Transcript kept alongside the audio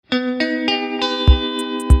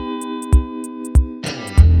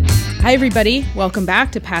Hi, everybody. Welcome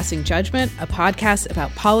back to Passing Judgment, a podcast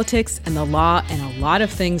about politics and the law and a lot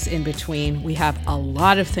of things in between. We have a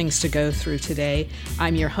lot of things to go through today.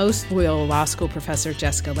 I'm your host, Loyola Law School Professor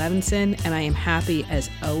Jessica Levinson, and I am happy, as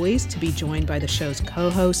always, to be joined by the show's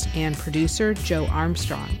co-host and producer, Joe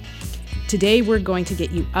Armstrong. Today, we're going to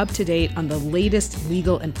get you up to date on the latest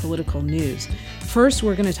legal and political news. First,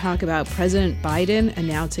 we're going to talk about President Biden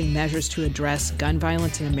announcing measures to address gun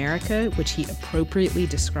violence in America, which he appropriately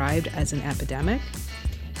described as an epidemic.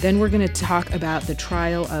 Then we're going to talk about the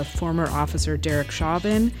trial of former officer Derek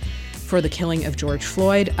Chauvin for the killing of George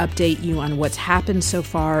Floyd, update you on what's happened so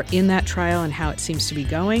far in that trial and how it seems to be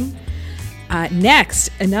going. Next,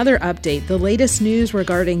 another update, the latest news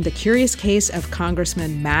regarding the curious case of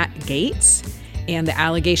Congressman Matt Gaetz and the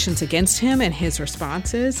allegations against him and his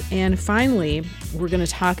responses. And finally, we're going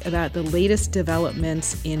to talk about the latest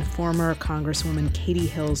developments in former Congresswoman Katie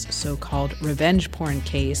Hill's so-called revenge porn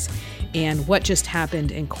case and what just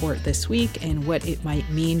happened in court this week and what it might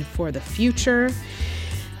mean for the future.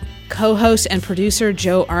 Co-host and producer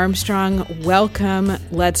Joe Armstrong, welcome.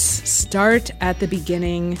 Let's start at the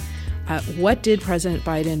beginning. What did President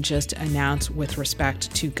Biden just announce with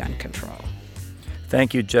respect to gun control?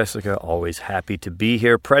 Thank you, Jessica. Always happy to be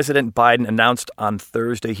here. President Biden announced on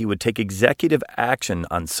Thursday he would take executive action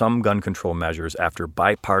on some gun control measures after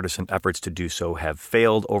bipartisan efforts to do so have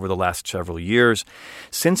failed over the last several years.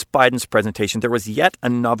 Since Biden's presentation, there was yet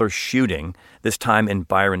another shooting, this time in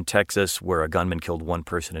Byron, Texas, where a gunman killed one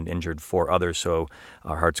person and injured four others. So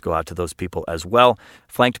our hearts go out to those people as well.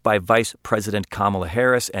 Flanked by Vice President Kamala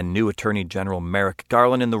Harris and new Attorney General Merrick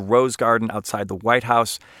Garland in the Rose Garden outside the White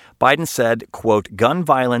House, Biden said, quote, "Gun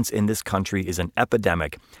violence in this country is an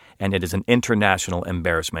epidemic, and it is an international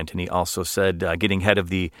embarrassment." And he also said, getting ahead of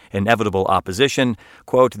the inevitable opposition,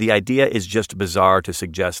 quote, "The idea is just bizarre to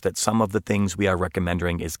suggest that some of the things we are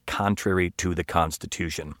recommending is contrary to the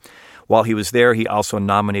Constitution." While he was there, he also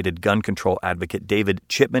nominated gun control advocate David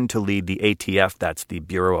Chipman to lead the ATF, that's the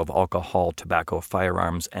Bureau of Alcohol, Tobacco,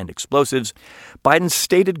 Firearms, and Explosives. Biden's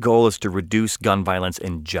stated goal is to reduce gun violence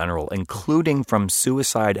in general, including from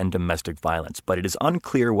suicide and domestic violence. But it is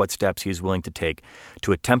unclear what steps he is willing to take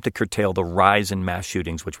to attempt to curtail the rise in mass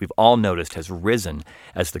shootings, which we've all noticed has risen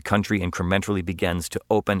as the country incrementally begins to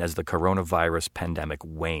open as the coronavirus pandemic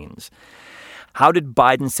wanes. How did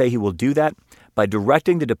Biden say he will do that? By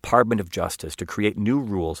directing the Department of Justice to create new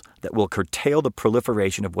rules that will curtail the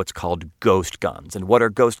proliferation of what's called ghost guns. And what are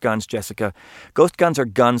ghost guns, Jessica? Ghost guns are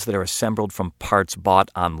guns that are assembled from parts bought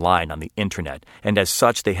online on the internet. And as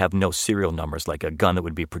such, they have no serial numbers like a gun that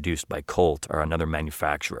would be produced by Colt or another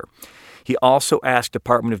manufacturer. He also asked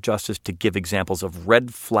Department of Justice to give examples of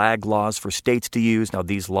red flag laws for states to use. Now,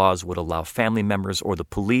 these laws would allow family members or the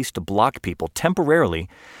police to block people temporarily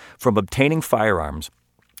from obtaining firearms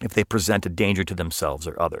if they present a danger to themselves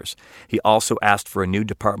or others. He also asked for a new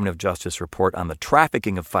Department of Justice report on the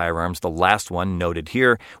trafficking of firearms. The last one noted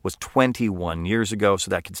here was 21 years ago, so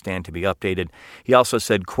that could stand to be updated. He also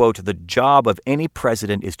said, quote, "The job of any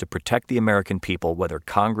president is to protect the American people, whether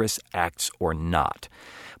Congress acts or not."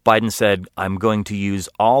 Biden said, "I'm going to use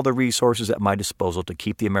all the resources at my disposal to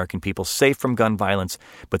keep the American people safe from gun violence,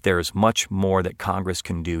 but there is much more that Congress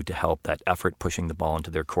can do to help that effort," pushing the ball into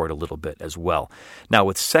their court a little bit as well. Now,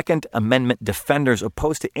 with Second Amendment defenders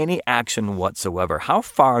opposed to any action whatsoever, how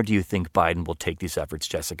far do you think Biden will take these efforts,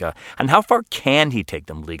 Jessica? And how far can he take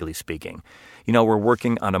them, legally speaking? You know, we're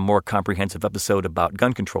working on a more comprehensive episode about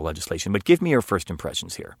gun control legislation, but give me your first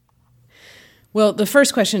impressions here. Well, the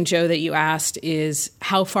first question, Joe, that you asked is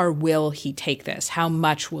how far will he take this? How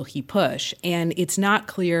much will he push? And it's not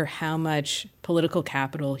clear how much political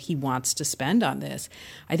capital he wants to spend on this.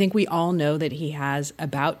 I think we all know that he has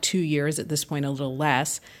about 2 years, at this point a little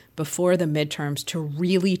less, before the midterms to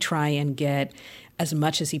really try and get as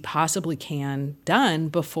much as he possibly can done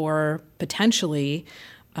before potentially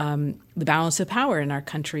the balance of power in our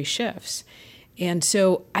country shifts. And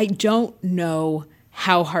so I don't know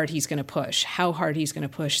how hard he's going to push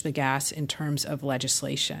the gas in terms of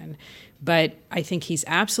legislation. But I think he's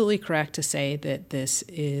absolutely correct to say that this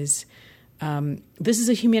is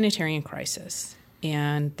a humanitarian crisis.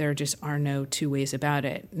 and there just are no two ways about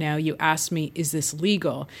it. Now, you asked me, is this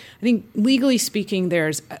legal? I think legally speaking,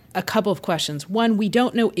 there's a couple of questions. One, we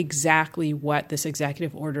don't know exactly what this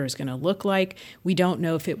executive order is going to look like. We don't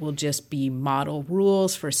know if it will just be model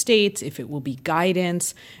rules for states, if it will be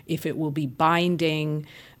guidance, if it will be binding.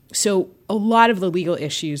 So a lot of the legal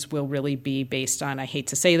issues will really be based on, I hate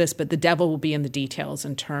to say this, but the devil will be in the details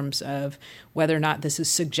in terms of whether or not this is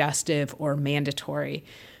suggestive or mandatory.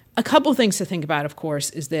 A couple things to think about, of course,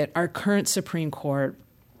 is that our current Supreme Court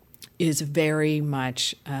is very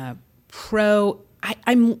much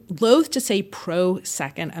I'm loath to say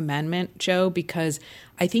pro-Second Amendment, Joe, because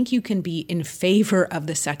I think you can be in favor of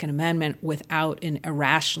the Second Amendment without an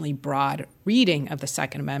irrationally broad reading of the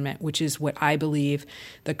Second Amendment, which is what I believe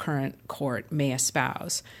the current court may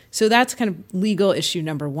espouse. So that's kind of legal issue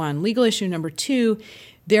number one. Legal issue number two,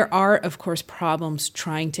 there are, of course, problems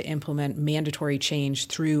trying to implement mandatory change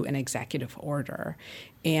through an executive order.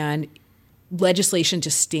 And legislation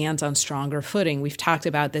just stands on stronger footing. We've talked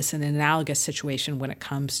about this in an analogous situation when it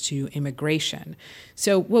comes to immigration.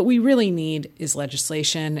 So what we really need is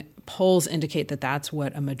legislation. Polls indicate that that's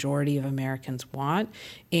what a majority of Americans want,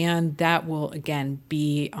 and that will, again,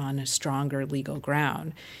 be on a stronger legal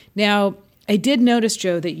ground. Now, I did notice,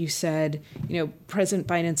 Joe, that you said, President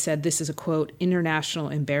Biden said this is a, quote, international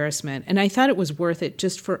embarrassment. And I thought it was worth it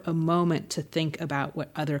just for a moment to think about what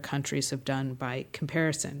other countries have done by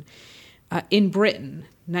comparison. In Britain,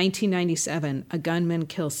 1997, a gunman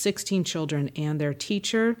kills 16 children and their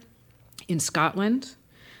teacher. In Scotland,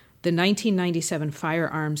 the 1997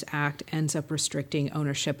 Firearms Act ends up restricting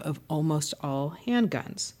ownership of almost all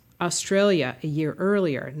handguns. Australia, a year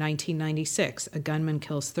earlier, 1996, a gunman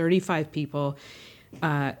kills 35 people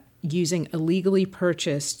using illegally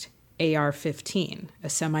purchased AR-15, a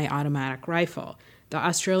semi-automatic rifle. The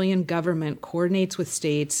Australian government coordinates with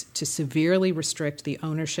states to severely restrict the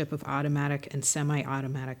ownership of automatic and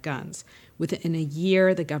semi-automatic guns. Within a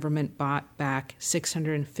year, the government bought back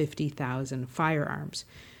 650,000 firearms.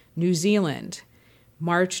 New Zealand,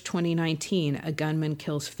 March 2019, a gunman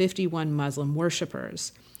kills 51 Muslim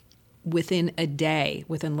worshippers. Within a day,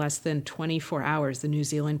 within less than 24 hours, the New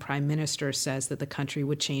Zealand Prime Minister says that the country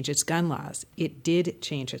would change its gun laws. It did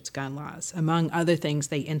change its gun laws. Among other things,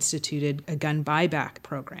 they instituted a gun buyback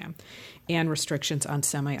program and restrictions on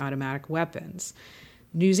semi-automatic weapons.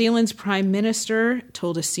 New Zealand's Prime Minister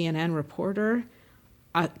told a CNN reporter,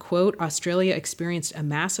 quote, Australia experienced a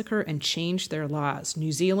massacre and changed their laws.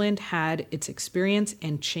 New Zealand had its experience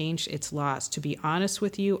and changed its laws. To be honest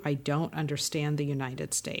with you, I don't understand the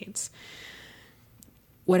United States.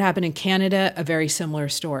 What happened in Canada? A very similar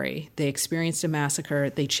story. They experienced a massacre,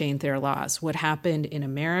 they changed their laws. What happened in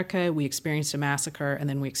America? We experienced a massacre, and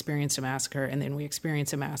then we experienced a massacre, and then we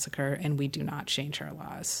experienced a massacre, and we do not change our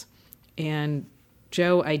laws. And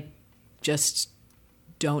Joe, I just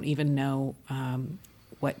don't even know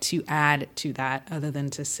what to add to that other than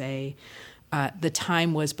to say the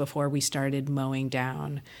time was before we started mowing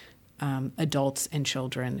down adults and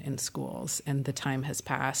children in schools, and the time has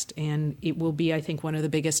passed. And it will be, I think, one of the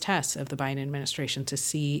biggest tests of the Biden administration to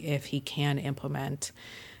see if he can implement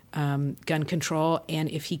gun control. And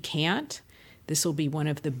if he can't, this will be one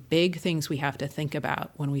of the big things we have to think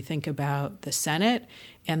about when we think about the Senate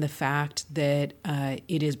and the fact that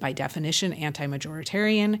it is by definition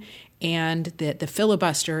anti-majoritarian, and that the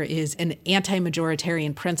filibuster is an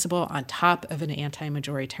anti-majoritarian principle on top of an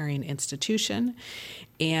anti-majoritarian institution.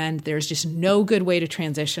 And there's just no good way to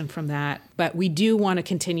transition from that. But we do want to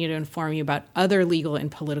continue to inform you about other legal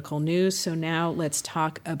and political news. So now let's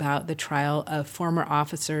talk about the trial of former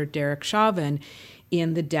officer Derek Chauvin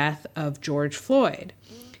in the death of George Floyd.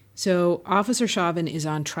 So Officer Chauvin is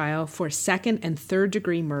on trial for second and third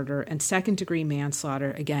degree murder and second degree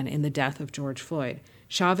manslaughter, again, in the death of George Floyd.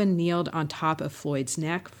 Chauvin kneeled on top of Floyd's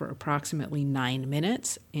neck for approximately 9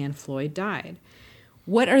 minutes, and Floyd died.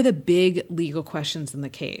 What are the big legal questions in the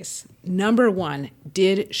case? Number one,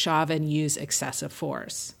 did Chauvin use excessive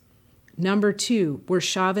force? Number two, were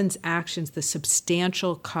Chauvin's actions the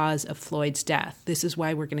substantial cause of Floyd's death? This is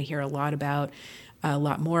why we're going to hear a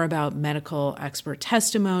lot more about medical expert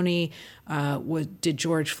testimony. Did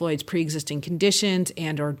George Floyd's pre-existing conditions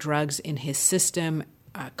and or drugs in his system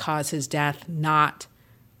cause his death, not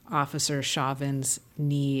Officer Chauvin's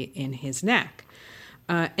knee in his neck?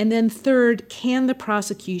 And then third, can the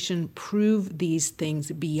prosecution prove these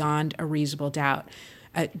things beyond a reasonable doubt?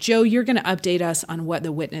 Joe, you're going to update us on what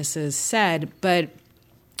the witnesses said, but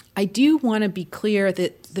I do want to be clear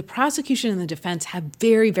that the prosecution and the defense have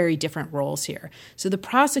very, very different roles here. So the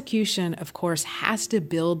prosecution, of course, has to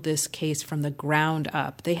build this case from the ground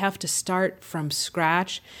up. They have to start from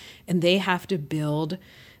scratch, and they have to build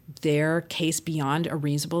their case beyond a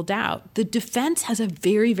reasonable doubt. The defense has a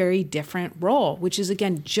very, very different role, which is,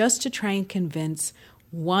 again, just to try and convince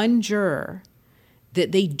one juror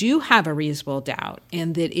that they do have a reasonable doubt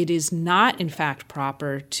and that it is not, in fact,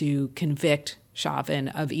 proper to convict Chauvin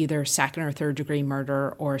of either second or third degree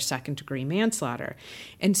murder or second degree manslaughter.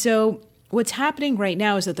 And so what's happening right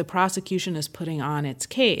now is that the prosecution is putting on its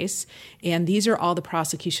case, and these are all the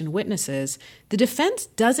prosecution witnesses. The defense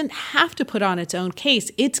doesn't have to put on its own case.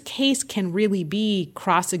 Its case can really be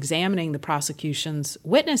cross-examining the prosecution's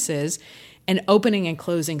witnesses and opening and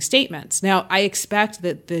closing statements. Now, I expect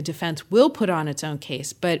that the defense will put on its own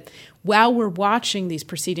case, but while we're watching these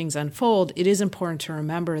proceedings unfold, it is important to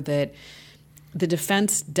remember that the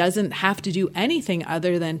defense doesn't have to do anything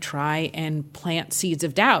other than try and plant seeds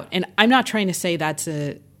of doubt. And I'm not trying to say that's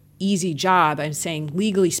an easy job. I'm saying,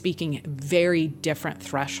 legally speaking, very different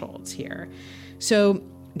thresholds here. So,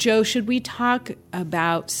 Joe, should we talk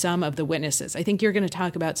about some of the witnesses? I think you're going to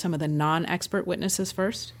talk about some of the non-expert witnesses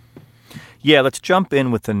first. Yeah, let's jump in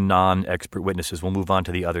with the non-expert witnesses. We'll move on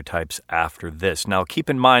to the other types after this. Now, keep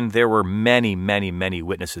in mind, there were many, many, many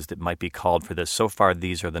witnesses that might be called for this. So far,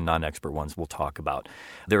 these are the non-expert ones we'll talk about.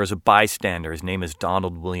 There is a bystander. His name is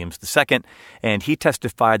Donald Williams II, and he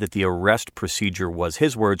testified that the arrest procedure was,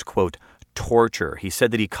 his words, quote, torture. He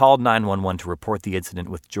said that he called 911 to report the incident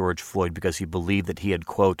with George Floyd because he believed that he had,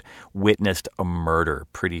 quote, witnessed a murder.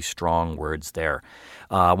 Pretty strong words there.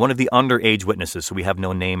 One of the underage witnesses, so we have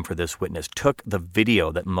no name for this witness, took the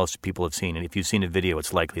video that most people have seen. And if you've seen a video,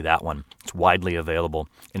 it's likely that one. It's widely available,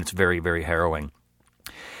 and it's very, very harrowing.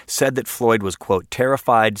 Said that Floyd was, quote,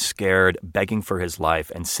 terrified, scared, begging for his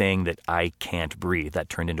life, and saying that I can't breathe. That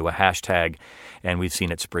turned into a hashtag, and we've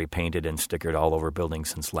seen it spray painted and stickered all over buildings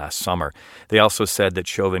since last summer. They also said that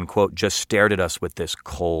Chauvin, quote, just stared at us with this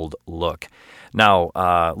cold look. Now,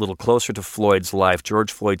 a little closer to Floyd's life, George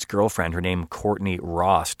Floyd's girlfriend, her name Courtney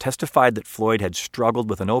Ross, testified that Floyd had struggled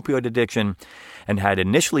with an opioid addiction and had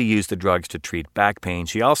initially used the drugs to treat back pain.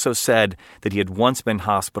 She also said that he had once been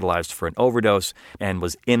hospitalized for an overdose and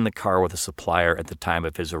was in the car with a supplier at the time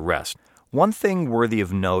of his arrest. One thing worthy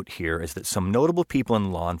of note here is that some notable people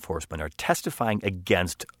in law enforcement are testifying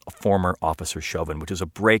against former Officer Chauvin, which is a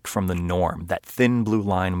break from the norm. That thin blue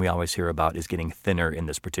line we always hear about is getting thinner in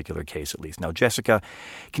this particular case, at least. Now, Jessica,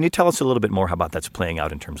 can you tell us a little bit more how about that's playing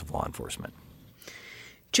out in terms of law enforcement?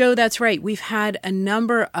 Joe, that's right. We've had a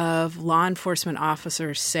number of law enforcement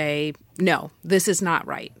officers say, no, this is not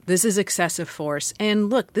right. This is excessive force. And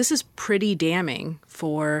look, this is pretty damning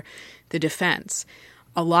for the defense.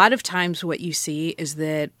 A lot of times what you see is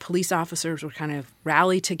that police officers will kind of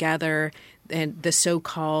rally together and the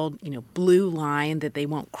so-called, blue line, that they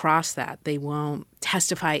won't cross that. They won't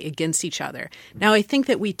testify against each other. Now, I think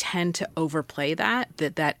that we tend to overplay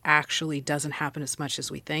that actually doesn't happen as much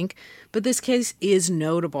as we think. But this case is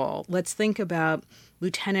notable. Let's think about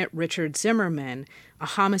Lieutenant Richard Zimmerman, a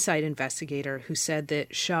homicide investigator who said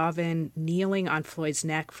that Chauvin kneeling on Floyd's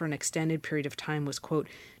neck for an extended period of time was, quote,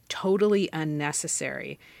 totally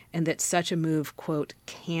unnecessary, and that such a move, quote,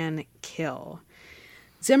 can kill.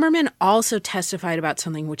 Zimmerman also testified about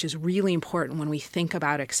something which is really important when we think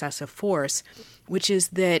about excessive force, which is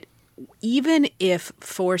that even if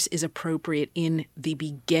force is appropriate in the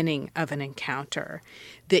beginning of an encounter,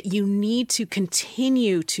 that you need to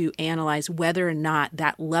continue to analyze whether or not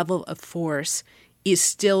that level of force is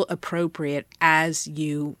still appropriate as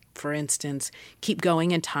you, for instance, keep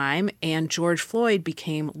going in time. And George Floyd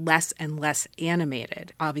became less and less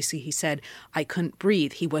animated. Obviously, he said, I couldn't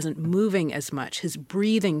breathe. He wasn't moving as much. His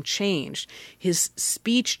breathing changed. His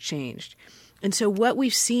speech changed. And so what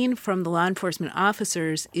we've seen from the law enforcement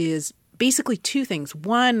officers is basically two things.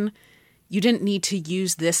 One, you didn't need to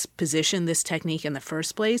use this position, this technique in the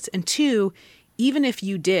first place. And two, even if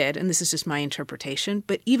you did, and this is just my interpretation,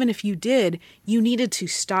 but even if you did, you needed to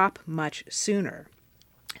stop much sooner.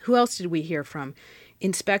 Who else did we hear from?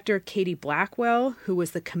 Inspector Katie Blackwell, who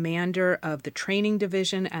was the commander of the training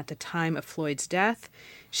division at the time of Floyd's death.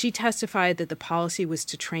 She testified that the policy was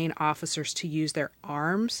to train officers to use their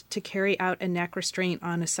arms to carry out a neck restraint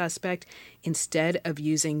on a suspect instead of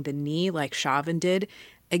using the knee like Chauvin did.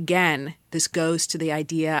 Again, this goes to the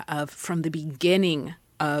idea of, from the beginning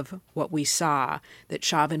of what we saw, that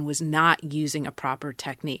Chauvin was not using a proper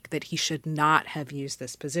technique, that he should not have used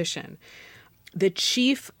this position. The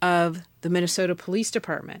chief of the Minnesota Police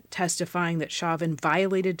Department testifying that Chauvin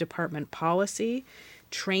violated department policy,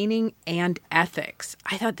 training, and ethics.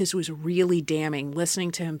 I thought this was really damning,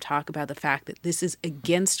 listening to him talk about the fact that this is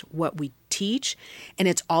against what we teach, and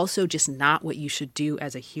it's also just not what you should do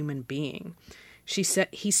as a human being. He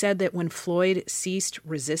said that when Floyd ceased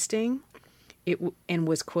resisting, and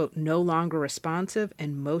was, quote, no longer responsive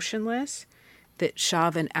and motionless, that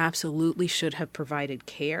Chauvin absolutely should have provided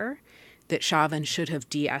care, that Chauvin should have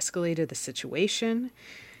de-escalated the situation.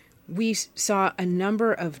 We saw a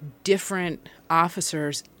number of different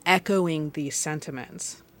officers echoing these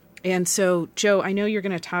sentiments. And so, Joe, I know you're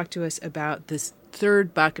going to talk to us about this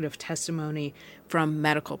third bucket of testimony from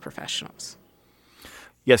medical professionals.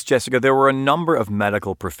 Yes, Jessica, there were a number of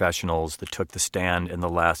medical professionals that took the stand in the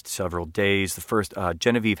last several days. The first,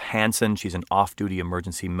 Genevieve Hansen, she's an off-duty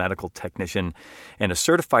emergency medical technician and a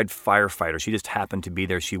certified firefighter. She just happened to be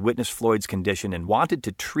there. She witnessed Floyd's condition and wanted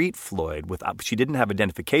to treat Floyd. She didn't have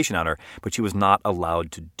identification on her, but she was not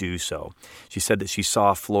allowed to do so. She said that she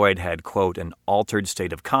saw Floyd had, quote, an altered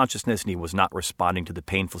state of consciousness and he was not responding to the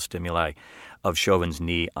painful stimuli of Chauvin's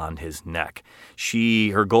knee on his neck.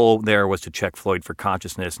 Her goal there was to check Floyd for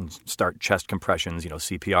consciousness and start chest compressions,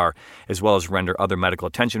 CPR, as well as render other medical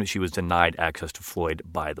attention. She was denied access to Floyd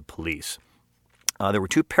by the police. There were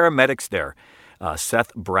two paramedics there.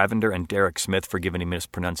 Seth Bravender and Derek Smith, forgive any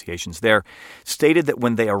mispronunciations there, stated that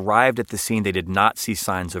when they arrived at the scene, they did not see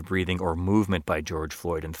signs of breathing or movement by George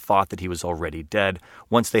Floyd and thought that he was already dead.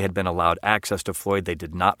 Once they had been allowed access to Floyd, they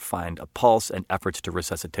did not find a pulse, and efforts to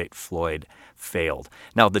resuscitate Floyd failed.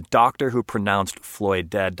 Now, the doctor who pronounced Floyd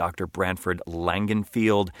dead, Dr. Branford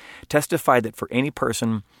Langenfield, testified that for any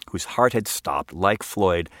person whose heart had stopped, like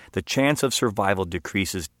Floyd, the chance of survival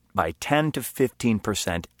decreases by 10 to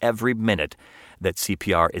 15% every minute that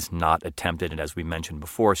CPR is not attempted. And as we mentioned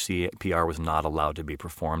before, CPR was not allowed to be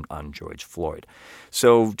performed on George Floyd.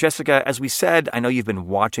 So, Jessica, as we said, I know you've been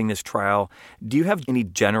watching this trial. Do you have any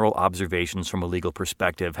general observations from a legal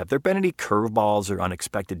perspective? Have there been any curveballs or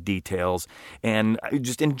unexpected details? And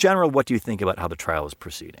just in general, what do you think about how the trial is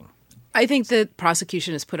proceeding? I think the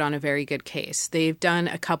prosecution has put on a very good case. They've done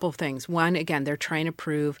a couple of things. One, again, they're trying to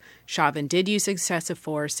prove Chauvin did use excessive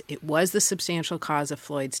force. It was the substantial cause of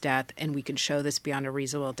Floyd's death, and we can show this beyond a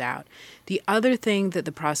reasonable doubt. The other thing that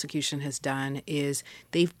the prosecution has done is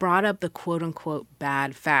they've brought up the quote-unquote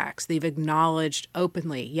bad facts. They've acknowledged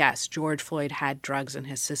openly, yes, George Floyd had drugs in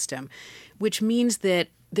his system, which means that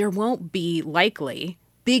there won't be likely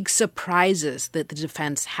big surprises that the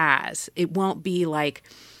defense has. It won't be like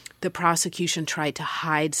the prosecution tried to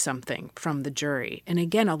hide something from the jury. And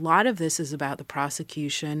again, a lot of this is about the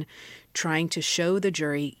prosecution trying to show the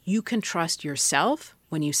jury, you can trust yourself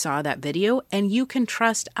when you saw that video, and you can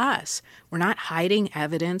trust us. We're not hiding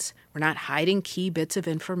evidence. We're not hiding key bits of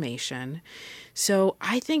information. So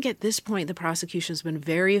I think at this point, the prosecution has been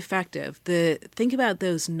very effective. Think about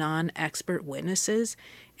those non-expert witnesses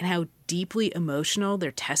and how deeply emotional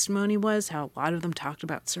their testimony was, how a lot of them talked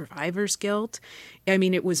about survivor's guilt. I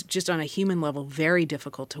mean, it was just on a human level very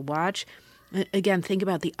difficult to watch. Again, think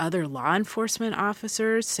about the other law enforcement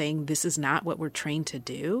officers saying this is not what we're trained to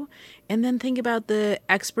do. And then think about the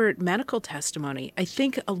expert medical testimony. I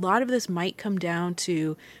think a lot of this might come down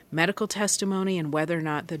to medical testimony and whether or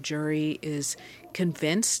not the jury is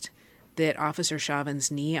convinced that Officer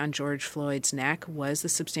Chauvin's knee on George Floyd's neck was the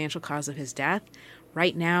substantial cause of his death.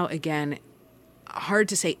 Right now, again, hard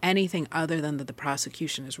to say anything other than that the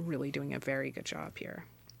prosecution is really doing a very good job here.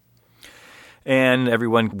 And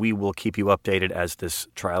everyone, we will keep you updated as this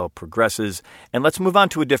trial progresses. And let's move on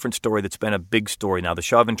to a different story that's been a big story now. The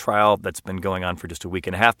Chauvin trial that's been going on for just a week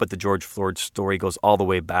and a half, but the George Floyd story goes all the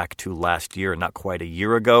way back to last year, not quite a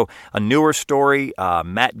year ago. A newer story,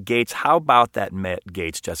 Matt Gaetz. How about that Matt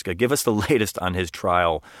Gaetz, Jessica? Give us the latest on his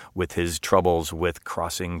trial with his troubles with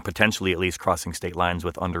potentially at least crossing state lines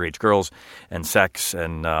with underage girls and sex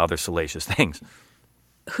and other salacious things.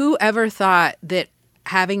 Who ever thought that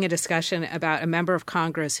having a discussion about a member of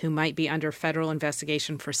Congress who might be under federal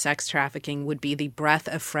investigation for sex trafficking would be the breath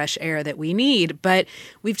of fresh air that we need? But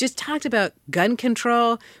we've just talked about gun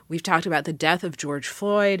control. We've talked about the death of George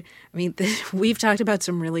Floyd. I mean, we've talked about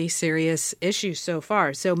some really serious issues so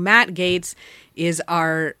far. So Matt Gaetz is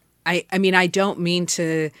I don't mean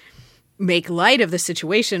to make light of the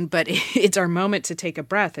situation, but it's our moment to take a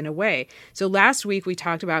breath in a way. So last week we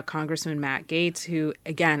talked about Congressman Matt Gaetz, who,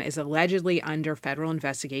 again, is allegedly under federal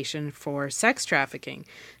investigation for sex trafficking.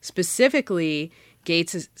 Specifically,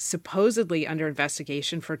 Gaetz is supposedly under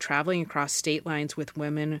investigation for traveling across state lines with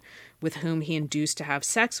women with whom he induced to have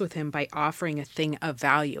sex with him by offering a thing of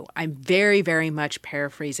value. I'm very, very much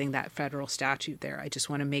paraphrasing that federal statute there. I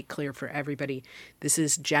just want to make clear for everybody, this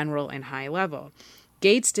is general and high level.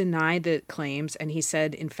 Gaetz denied the claims, and he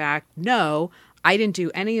said, in fact, no, I didn't do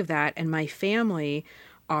any of that, and my family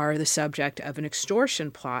are the subject of an extortion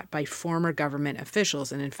plot by former government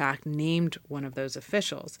officials, and in fact named one of those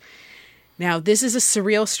officials. Now, this is a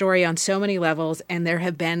surreal story on so many levels, and there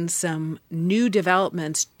have been some new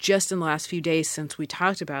developments just in the last few days since we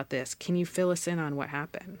talked about this. Can you fill us in on what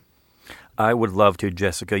happened? I would love to,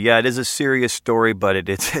 Jessica. Yeah, it is a serious story, but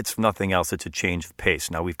it's nothing else. It's a change of pace.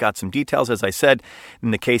 Now, we've got some details, as I said,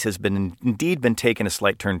 and the case has indeed been taking a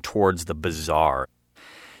slight turn towards the bizarre.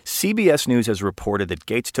 CBS News has reported that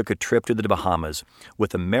Gates took a trip to the Bahamas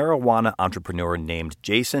with a marijuana entrepreneur named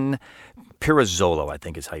Jason Pirozzolo, I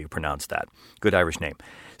think is how you pronounce that. Good Irish name.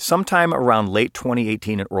 Sometime around late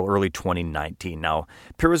 2018 or early 2019. Now,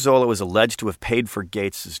 Pirozzolo is alleged to have paid for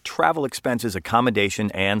Gates' travel expenses, accommodation,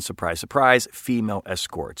 and, surprise, surprise, female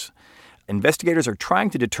escorts. Investigators are trying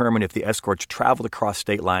to determine if the escorts traveled across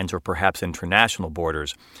state lines or perhaps international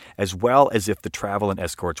borders, as well as if the travel and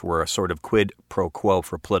escorts were a sort of quid pro quo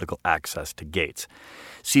for political access to Gates.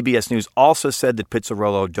 CBS News also said that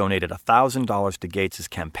Pirozzolo donated $1,000 to Gates'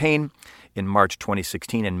 campaign in March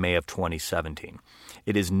 2016 and May of 2017.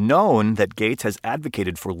 It is known that Gates has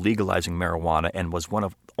advocated for legalizing marijuana and was one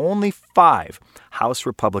of only 5 House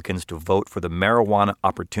Republicans to vote for the Marijuana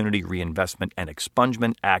Opportunity Reinvestment and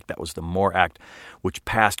Expungement Act. That was the MORE Act, which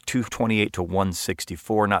passed 228 to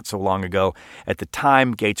 164 not so long ago. At the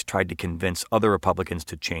time, Gates tried to convince other Republicans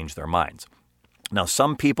to change their minds. Now,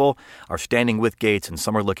 some people are standing with Gates and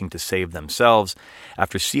some are looking to save themselves.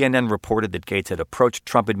 After CNN reported that Gates had approached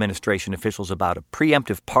Trump administration officials about a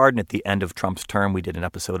preemptive pardon at the end of Trump's term, we did an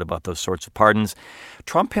episode about those sorts of pardons,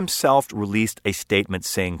 Trump himself released a statement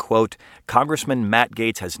saying, quote, "Congressman Matt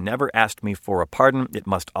Gaetz has never asked me for a pardon. It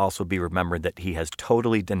must also be remembered that he has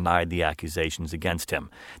totally denied the accusations against him."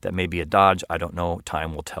 That may be a dodge. I don't know.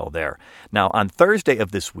 Time will tell there. Now, on Thursday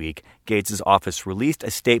of this week, Gates' office released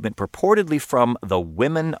a statement purportedly from the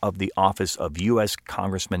women of the office of U.S.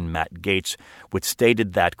 Congressman Matt Gaetz, which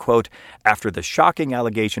stated that, quote, "After the shocking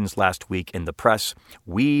allegations last week in the press,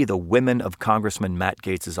 we, the women of Congressman Matt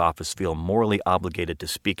Gaetz' office, feel morally obligated to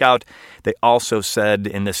speak out." They also said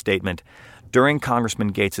in this statement, "During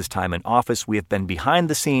Congressman Gaetz' time in office, we have been behind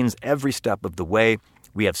the scenes every step of the way.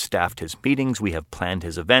 We have staffed his meetings, we have planned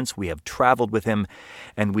his events, we have traveled with him,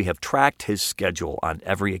 and we have tracked his schedule on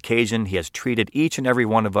every occasion. He has treated each and every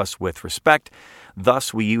one of us with respect.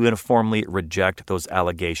 Thus, we uniformly reject those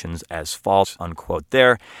allegations as false," unquote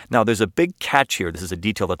there. Now, there's a big catch here. This is a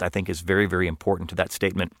detail that I think is very, very important to that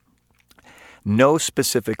statement. No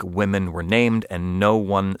specific women were named, and no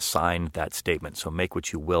one signed that statement. So make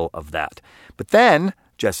what you will of that. But then,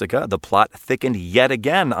 Jessica, the plot thickened yet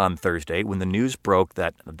again on Thursday when the news broke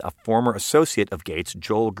that a former associate of Gaetz,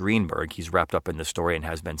 Joel Greenberg, he's wrapped up in the story and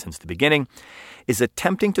has been since the beginning, is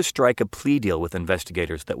attempting to strike a plea deal with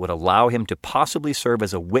investigators that would allow him to possibly serve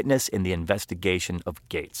as a witness in the investigation of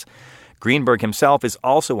Gaetz. Greenberg himself is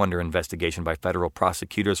also under investigation by federal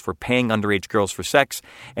prosecutors for paying underage girls for sex,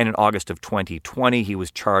 and in August of 2020, he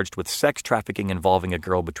was charged with sex trafficking involving a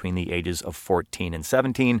girl between the ages of 14 and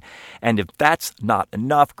 17. And if that's not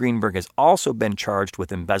enough, Greenberg has also been charged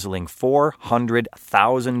with embezzling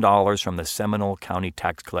 $400,000 from the Seminole County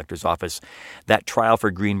Tax Collector's Office. That trial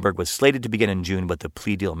for Greenberg was slated to begin in June, but the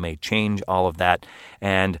plea deal may change all of that.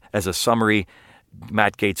 And as a summary,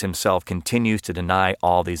 Matt Gaetz himself continues to deny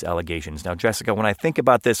all these allegations. Now, Jessica, when I think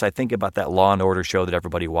about this, I think about that Law and Order show that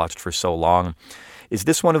everybody watched for so long. Is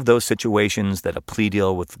this one of those situations that a plea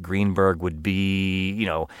deal with Greenberg would be,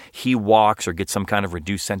 he walks or gets some kind of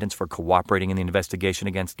reduced sentence for cooperating in the investigation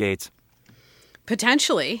against Gaetz?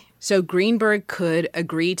 Potentially. So Greenberg could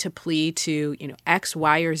agree to plea to, X,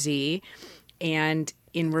 Y, or Z, and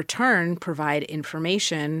in return provide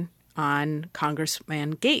information on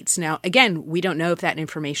Congressman Gaetz. Now, again, we don't know if that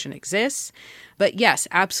information exists, but yes,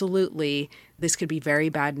 absolutely, this could be very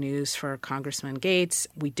bad news for Congressman Gaetz.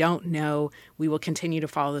 We don't know. We will continue to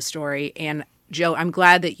follow the story. And Joe, I'm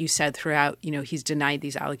glad that you said throughout, he's denied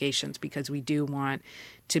these allegations because we do want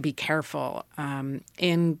to be careful.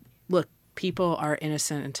 And look, people are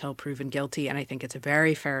innocent until proven guilty, and I think it's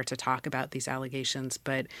very fair to talk about these allegations,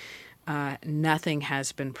 but nothing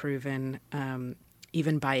has been proven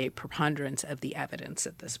even by a preponderance of the evidence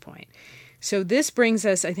at this point. So this brings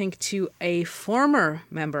us, I think, to a former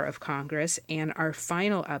member of Congress and our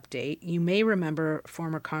final update. You may remember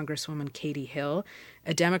former Congresswoman Katie Hill,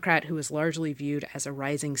 a Democrat who was largely viewed as a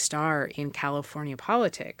rising star in California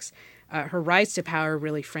politics. Her rise to power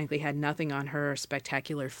really, frankly, had nothing on her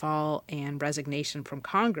spectacular fall and resignation from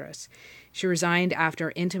Congress. She resigned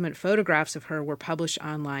after intimate photographs of her were published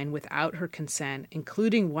online without her consent,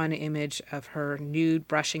 including one image of her nude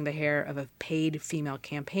brushing the hair of a paid female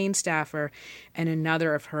campaign staffer and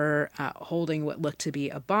another of her holding what looked to be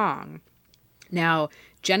a bong. Now,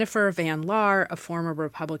 Jennifer Van Laar, a former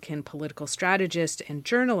Republican political strategist and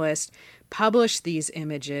journalist, published these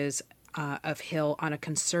images of Hill on a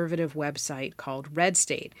conservative website called Red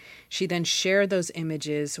State. She then shared those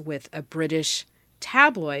images with a British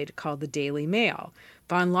tabloid called the Daily Mail.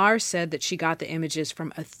 Van Laar said that she got the images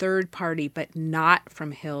from a third party, but not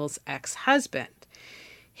from Hill's ex-husband.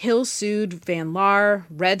 Hill sued Van Laar,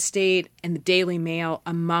 Red State, and the Daily Mail,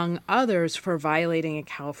 among others, for violating a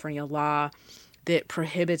California law that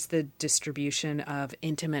prohibits the distribution of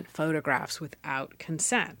intimate photographs without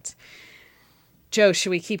consent. Joe, should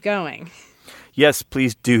we keep going? Yes,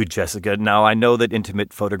 please do, Jessica. Now, I know that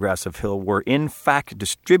intimate photographs of Hill were in fact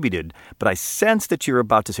distributed, but I sense that you're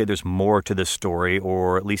about to say there's more to this story,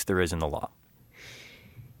 or at least there is in the law.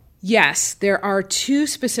 Yes, there are two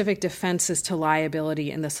specific defenses to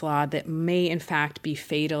liability in this law that may in fact be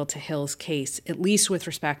fatal to Hill's case, at least with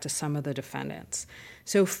respect to some of the defendants.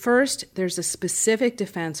 So first, there's a specific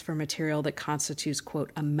defense for material that constitutes,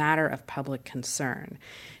 quote, a matter of public concern.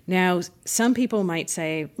 Now, some people might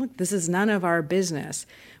say, look, this is none of our business,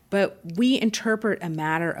 but we interpret a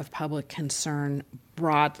matter of public concern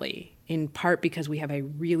broadly, in part because we have a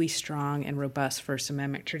really strong and robust First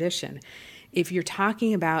Amendment tradition. If you're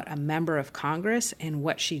talking about a member of Congress and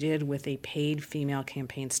what she did with a paid female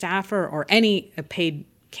campaign staffer or a paid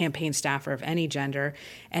campaign staffer of any gender,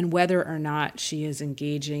 and whether or not she is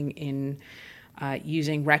engaging in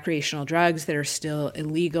using recreational drugs that are still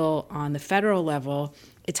illegal on the federal level,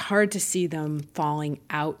 it's hard to see them falling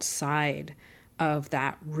outside of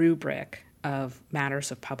that rubric of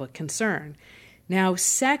matters of public concern. Now,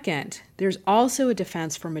 second, there's also a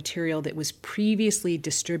defense for material that was previously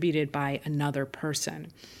distributed by another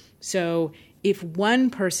person. So if one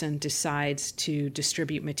person decides to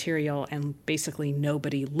distribute material and basically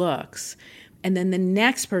nobody looks, and then the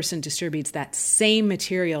next person distributes that same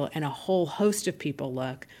material and a whole host of people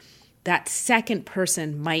look, that second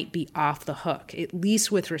person might be off the hook, at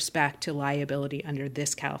least with respect to liability under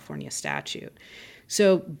this California statute.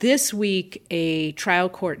 So this week, a trial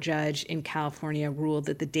court judge in California ruled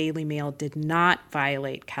that the Daily Mail did not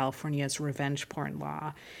violate California's revenge porn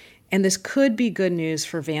law. And this could be good news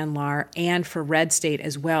for Van Laar and for Red State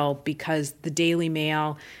as well, because the Daily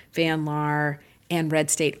Mail, Van Laar, and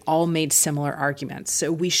Red State all made similar arguments.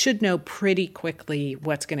 So we should know pretty quickly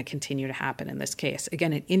what's going to continue to happen in this case.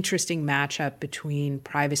 Again, an interesting matchup between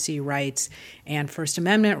privacy rights and First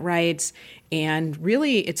Amendment rights, and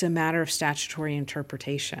really it's a matter of statutory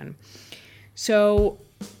interpretation. So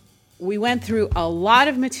we went through a lot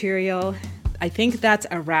of material. I think that's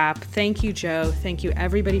a wrap. Thank you, Joe. Thank you,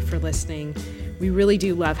 everybody, for listening. We really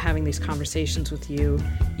do love having these conversations with you.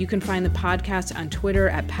 You can find the podcast on Twitter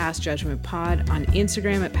at Past Judgment Pod, on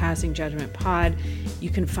Instagram at Passing Judgment Pod. You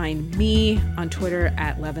can find me on Twitter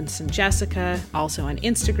at Levinson Jessica, also on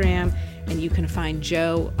Instagram. And you can find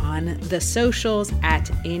Joe on the socials at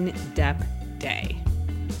In Depth Day.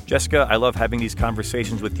 Jessica, I love having these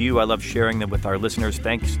conversations with you. I love sharing them with our listeners.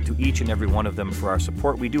 Thanks to each and every one of them for our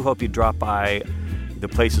support. We do hope you drop by the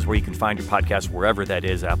places where you can find your podcast, wherever that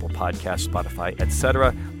is, Apple Podcasts, Spotify,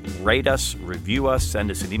 etc. Rate us, review us, send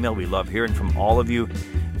us an email. We love hearing from all of you.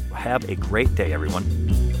 Have a great day, everyone.